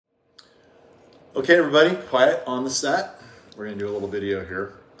Okay, everybody, quiet on the set. We're gonna do a little video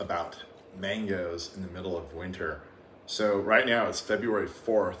here about mangoes in the middle of winter. So right now it's February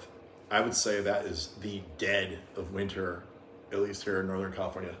 4th. I would say that is the dead of winter, at least here in Northern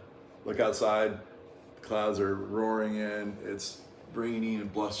California. Look outside, the clouds are roaring in, it's rainy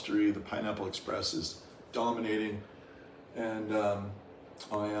and blustery, the Pineapple Express is dominating, and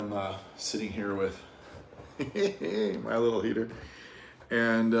I am sitting here with my little heater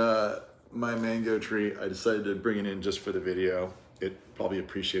and my mango tree. I decided to bring it in just for the video. It probably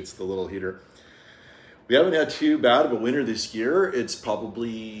appreciates the little heater. We haven't had too bad of a winter this year. It's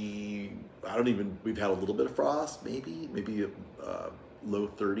probably, we've had a little bit of frost, maybe low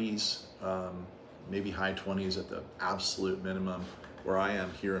 30s, maybe high 20s at the absolute minimum where I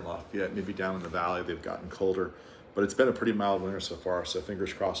am here in Lafayette. Maybe down in the valley they've gotten colder, but it's been a pretty mild winter so far, so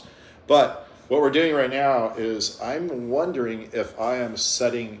fingers crossed. But what we're doing right now is I'm wondering if I am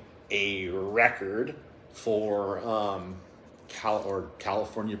setting a record for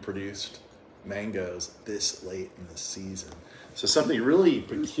California produced mangoes this late in the season. So something really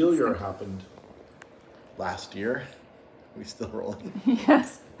peculiar happened last year. Are we still rolling?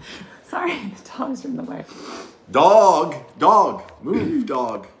 Yes. Sorry, the dog's in the way. Dog, move,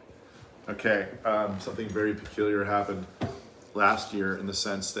 dog. Okay, something very peculiar happened last year in the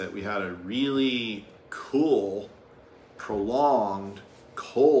sense that we had a really cool, prolonged,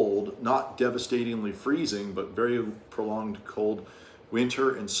 cold, not devastatingly freezing, but very prolonged cold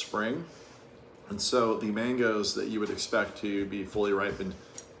winter and spring. And so the mangoes that you would expect to be fully ripened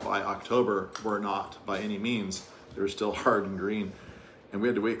by October were not by any means. They were still hard and green, and we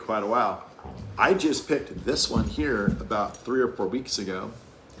had to wait quite a while. I just picked this one here about 3 or 4 weeks ago,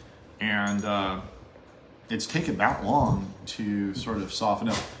 and it's taken that long to sort of soften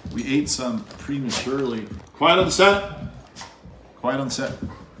up. We ate some prematurely. Quiet on the set. Quiet on the set.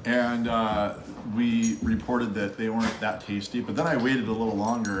 And we reported that they weren't that tasty, but then I waited a little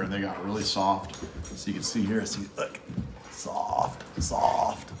longer and they got really soft. So you can see here, see, look, soft,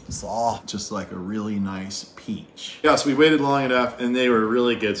 just like a really nice peach. Yeah, so we waited long enough and they were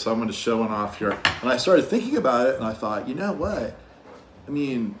really good, so I'm gonna show one off here. And I started thinking about it and I thought, you know what? I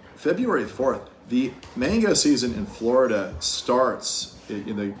mean, February 4th, the mango season in Florida starts, they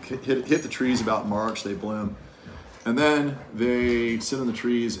hit the trees about March, they bloom. And then they sit on the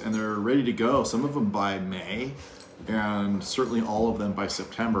trees and they're ready to go. Some of them by May, and certainly all of them by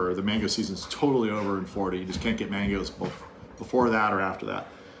September. The mango season's totally over in Florida. You just can't get mangoes before that or after that.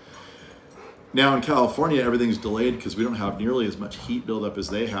 Now in California, everything's delayed because we don't have nearly as much heat buildup as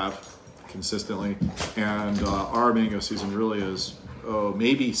they have consistently. And our mango season really is,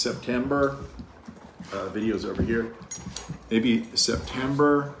 maybe September. Videos over here. Maybe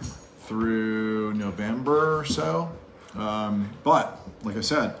September through November or so. But like I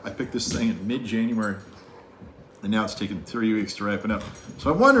said, I picked this thing in mid-January and now it's taken 3 weeks to ripen up.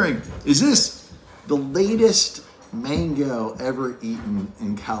 So I'm wondering, is this the latest mango ever eaten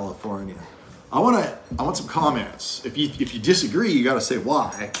in California? I want some comments. If you disagree, you gotta say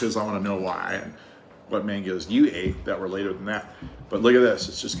why, because I wanna know why and what mangoes you ate that were later than that. But look at this,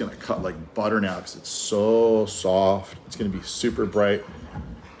 it's just gonna cut like butter now because it's so soft. It's gonna be super bright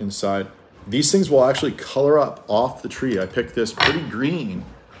inside. These things will actually color up off the tree. I picked this pretty green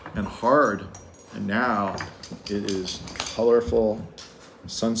and hard, and now it is colorful,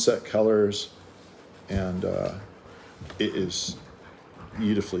 sunset colors, and it is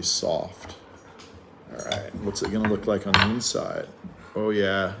beautifully soft. All right, what's it gonna look like on the inside? Oh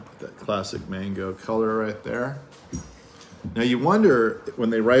yeah, that classic mango color right there. Now you wonder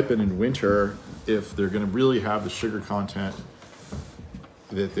when they ripen in winter if they're gonna really have the sugar content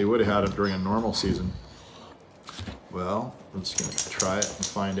that they would have had during a normal season. Well, I'm just gonna try it and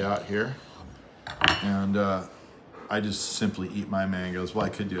find out here. And I just simply eat my mangoes. Well, I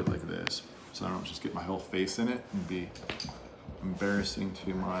could do it like this, so I don't just get my whole face in it and be embarrassing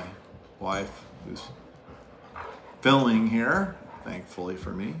to my wife who's filming here, thankfully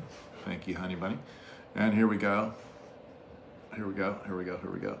for me. Thank you, honey bunny. And here we go. Here we go.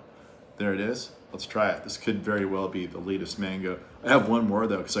 There it is. Let's try it. This could very well be the latest mango. I have one more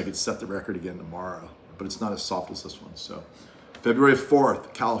though, because I could set the record again tomorrow, but it's not as soft as this one. So February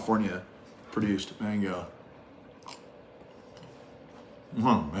 4th, California produced mango.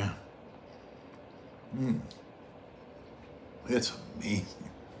 Oh man. It's amazing.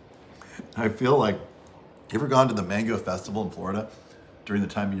 I feel like, you ever gone to the mango festival in Florida during the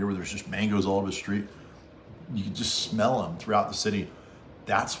time of year where there's just mangoes all over the street? You can just smell them throughout the city.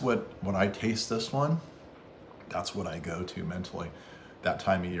 That's what, when I taste this one, that's what I go to mentally that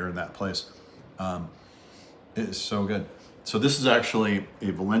time of year in that place. It is so good. So this is actually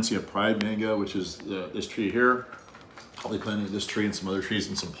a Valencia Pride mango, which is this tree here. I'll be planting this tree and some other trees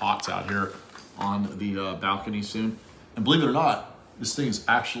and some pots out here on the balcony soon. And believe it or not, this thing is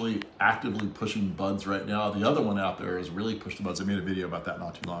actually actively pushing buds right now. The other one out there is really pushing buds. I made a video about that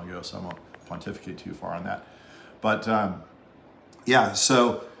not too long ago, so I won't pontificate too far on that. But yeah,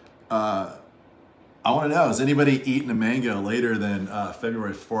 so I want to know, has anybody eaten a mango later than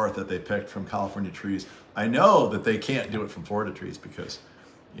February 4th that they picked from California trees? I know that they can't do it from Florida trees because,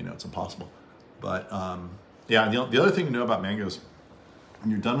 you know, it's impossible. But yeah, the other thing to know about mangoes,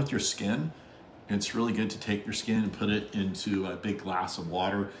 when you're done with your skin, it's really good to take your skin and put it into a big glass of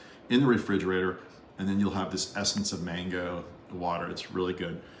water in the refrigerator, and then you'll have this essence of mango water. It's really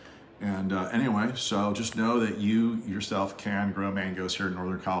good. And anyway, so just know that you yourself can grow mangoes here in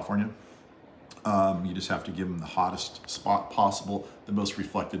Northern California. You just have to give them the hottest spot possible, the most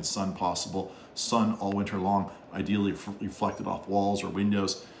reflected sun possible, sun all winter long, ideally reflected off walls or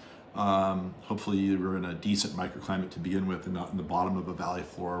windows. Hopefully you're in a decent microclimate to begin with and not in the bottom of a valley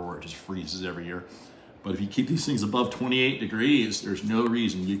floor where it just freezes every year. But if you keep these things above 28 degrees, there's no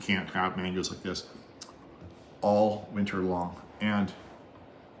reason you can't have mangoes like this all winter long and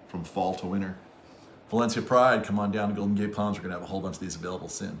from fall to winter. Valencia Pride, come on down to Golden Gate Palms. We're gonna have a whole bunch of these available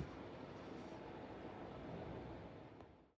soon.